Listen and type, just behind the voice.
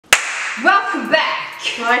Welcome back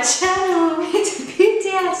to my channel. It's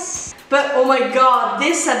BTS. But oh my god,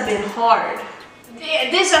 this has been hard.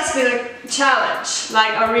 This has been a challenge.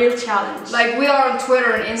 Like a real challenge. Like we are on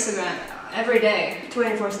Twitter and Instagram every day.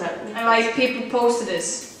 24/7. And like people posted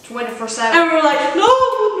this 24/7. And we were like, no,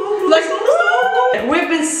 like, no. We've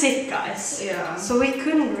been sick, guys. Yeah. So we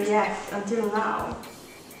couldn't react until now.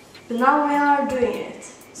 But now we are doing it.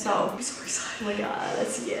 So, I'm so excited. Oh my god,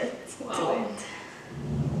 let's get to it.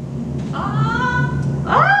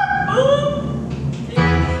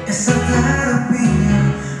 It's so tired of being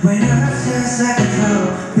young. When I was just like a girl,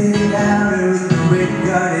 being louder with the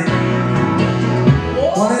regarded.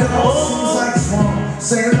 When it all seems like it's wrong,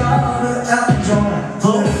 say it loud to Elton John.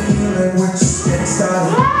 Put a feeling when just getting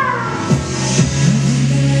started.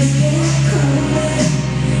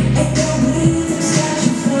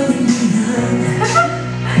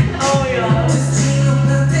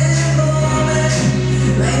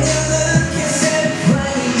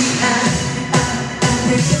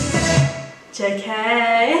 JK,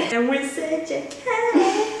 and we say JK.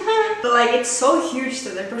 But like it's so huge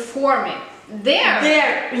that they're performing. There.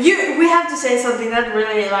 We have to say something that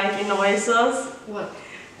really like annoys us. What?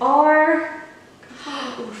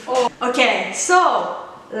 Okay, so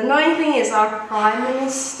the annoying thing is our Prime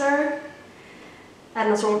Minister and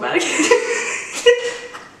not back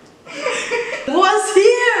was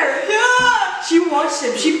here. Yeah. She watched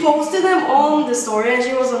him. She posted them on the story, and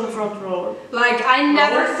she was on the front row. Like I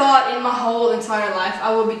never thought in my whole entire life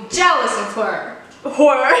I would be jealous of her.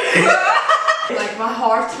 Like my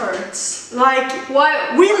heart hurts. Like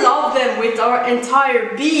why we love them with our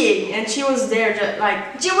entire being, and she was there just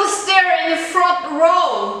like she was there in the front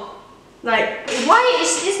row. Like why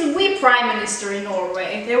isn't we Prime Minister in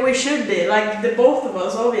Norway? Yeah, we should be like the both of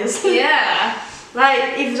us, obviously. Yeah.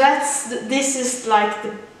 Like if this is like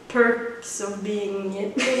the perks of being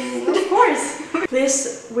it, of course.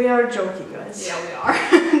 Please, we are joking, guys. Yeah, we are.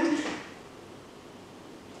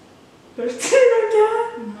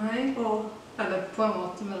 Nej. Eller på en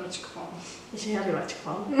måte, men det var ikke kvann. Ikke helt vært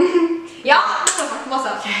kvann. Ja, det var masse.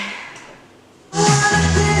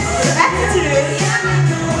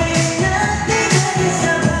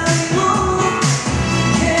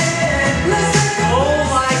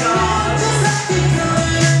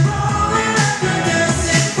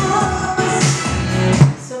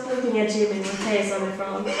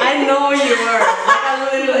 I know you were. Like, I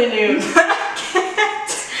literally knew.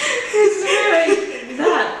 It's really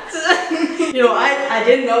that. You know, I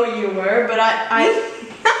didn't know you were, but I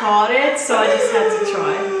caught it, so I just had to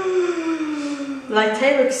try. Like,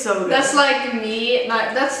 Tay looks so good. That's like me.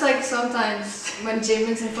 Like that's like sometimes when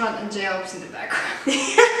Jimin's in front and J-Hope's in the background.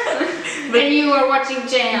 But and you are watching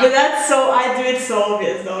J-Hope. But that's so, I do it so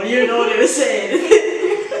obvious though. You know what I was saying.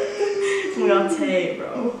 We got Tay,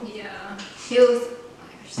 bro. Yeah. He was.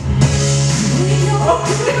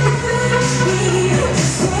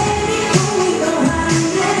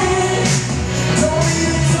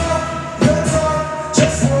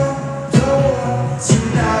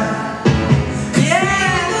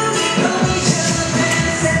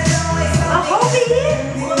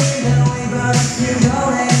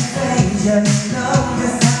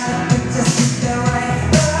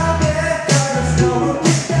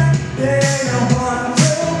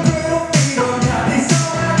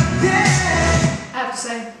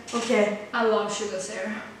 Okay. I love Sugar's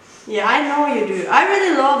hair. Yeah, I know you do. I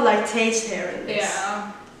really love like Tay's hair in this.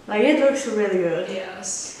 Yeah. Like it looks really good.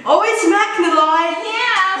 Yes. Oh, it's McNally!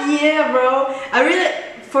 Yeah! Yeah, bro. I really,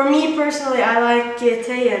 for me personally, I like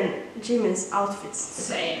Tay and Jimin's outfits.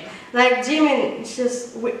 Same. Like Jimin, it's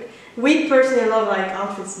just, we personally love like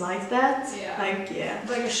outfits like that. Yeah. Like, yeah.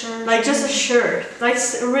 Like a shirt. Like just a shirt. Like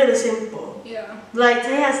really simple. Yeah. Like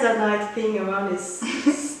Tay has that like thing around his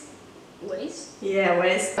waist? Yeah,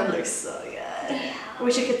 waist. That looks so good. Yeah. I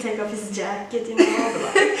wish I could take off his jacket, you know, but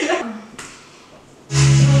like...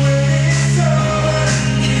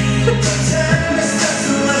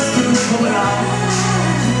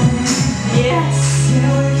 Yes!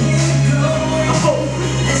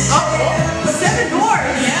 Oh! 7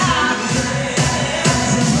 doors! Yeah!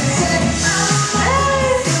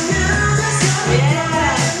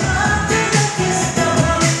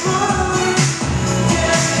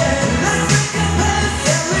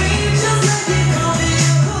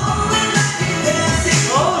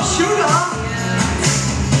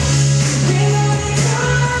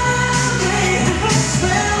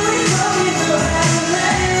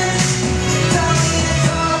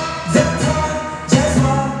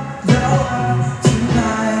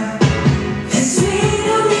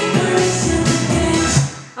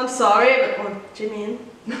 I'm sorry, but Jimin.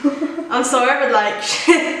 I'm sorry, but like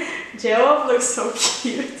Joe looks so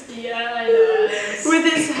cute. Yeah, I know.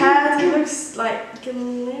 With his hat, he looks like a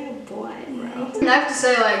little boy, bro. And I have to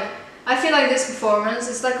say, like, I feel like this performance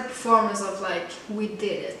is like a performance of like, we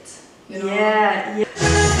did it. You know? Yeah, yeah.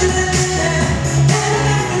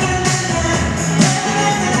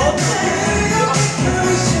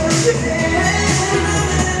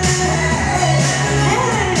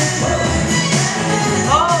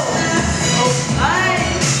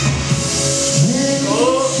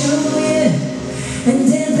 And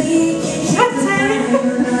then we can keep the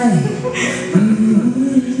night.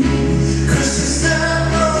 Cause it's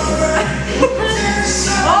not alright.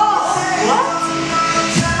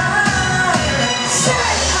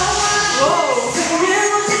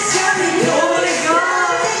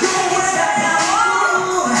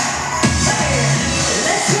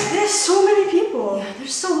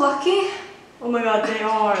 So lucky. Oh my god, they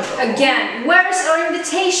are though. Again, where is our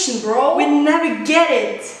invitation, bro? We never get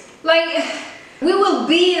it. Like, we will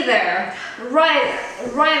be there,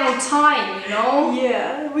 right on time, you know?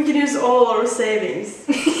 Yeah, we can use all our savings.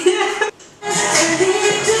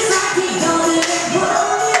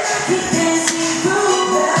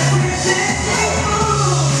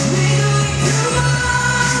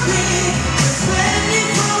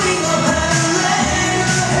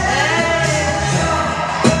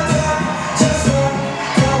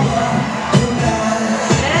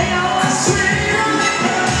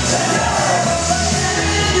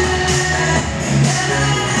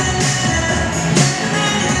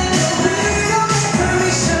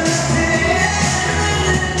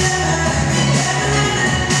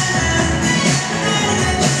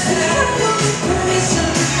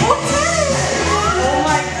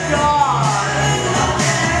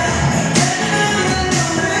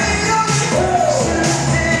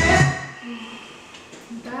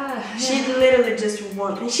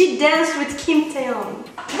 And she danced with Kim Taeyeon.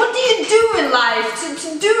 What do you do in life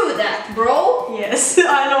to do that, bro? Yes,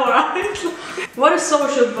 I know, right? What a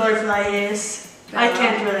social butterfly is. I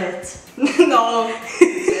can't relate. No.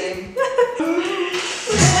 Same.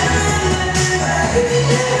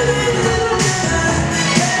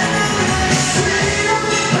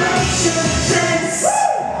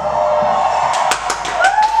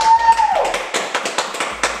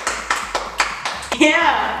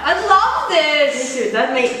 Yeah, I love this. Me too.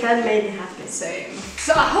 That made me happy. Same.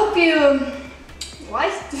 So I hope you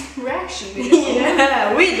liked the reaction video.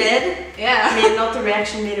 Yeah, we did. Yeah. I mean, not the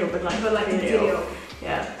reaction video, but like the video.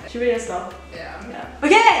 Yeah. Should we just stop? Yeah.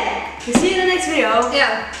 Okay. We see you in the next video.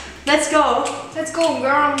 Yeah. Let's go. Let's go,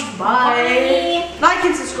 girl. Bye. Like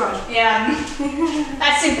and subscribe. Yeah.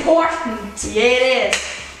 That's important. Yeah, it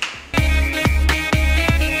is.